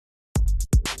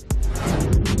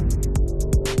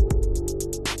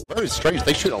Very strange.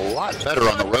 They shoot a lot better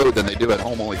on the road than they do at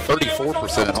home. Only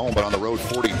 34% at home, but on the road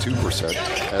 42%.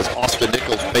 As Austin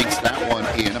Nichols banks that one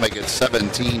in to make it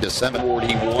 17-7.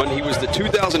 He won. He was the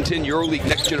 2010 EuroLeague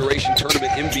Next Generation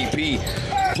Tournament MVP.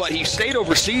 But he stayed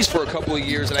overseas for a couple of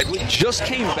years, and I believe just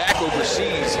came back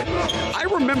overseas. I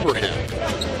remember him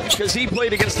because he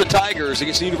played against the Tigers,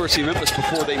 against the University of Memphis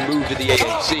before they moved to the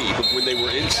AAC, but when they were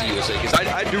in CUSA. Because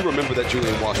I do remember that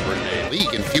Julian Washburn name.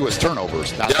 League in fewest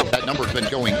turnovers. Now that number's been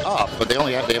going up, but they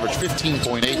average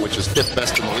 15.8, which is 5th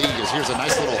best in the league. Here's a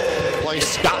nice little play.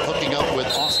 Scott hooking up with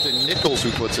Austin Nichols,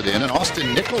 who puts it in, and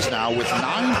Austin Nichols now with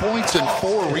 9 points and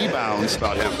 4 rebounds.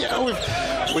 About him. Yeah,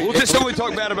 we'll just only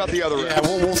talk bad about the other. Yeah,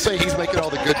 we'll say he's making all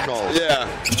the good calls. Yeah.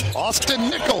 Austin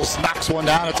Nichols knocks one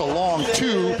down. It's a long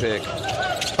 2 pick.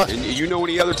 And you know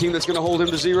any other team that's going to hold him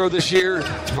to 0 this year?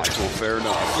 Well, fair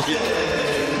enough.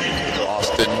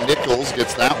 Austin Nichols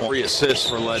gets that one. 3 assists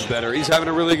for Ledbetter. He's having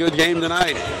a really good game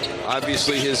tonight.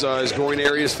 Obviously, his groin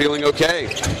area is feeling okay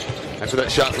after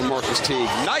that shot from Marcus Teague.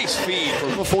 Nice feed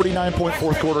from a 49-point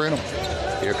fourth quarter in him.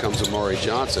 Here comes Amari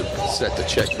Johnson, set to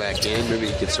check back in. Maybe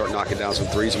he can start knocking down some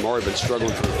threes. Amari been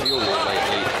struggling from the field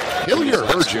lately. Hillier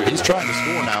heard you. He's trying to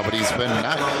score now, but he's been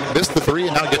missed the 3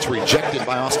 and now gets rejected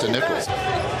by Austin Nichols.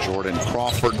 Jordan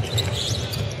Crawford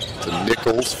to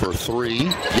Nichols for 3.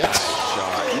 Yes.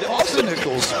 Austin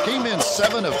Nichols came in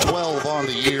 7 of 12 on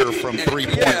the year from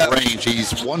 3-point range.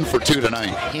 He's 1 for 2 tonight.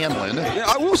 Hanlon. Yeah,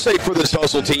 I will say for this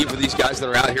hustle team, for these guys that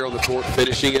are out here on the court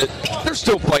finishing it, they're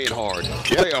still playing hard.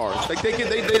 Yep. They are. Like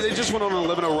they just went on an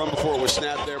 11-0 run before it was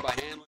snapped there by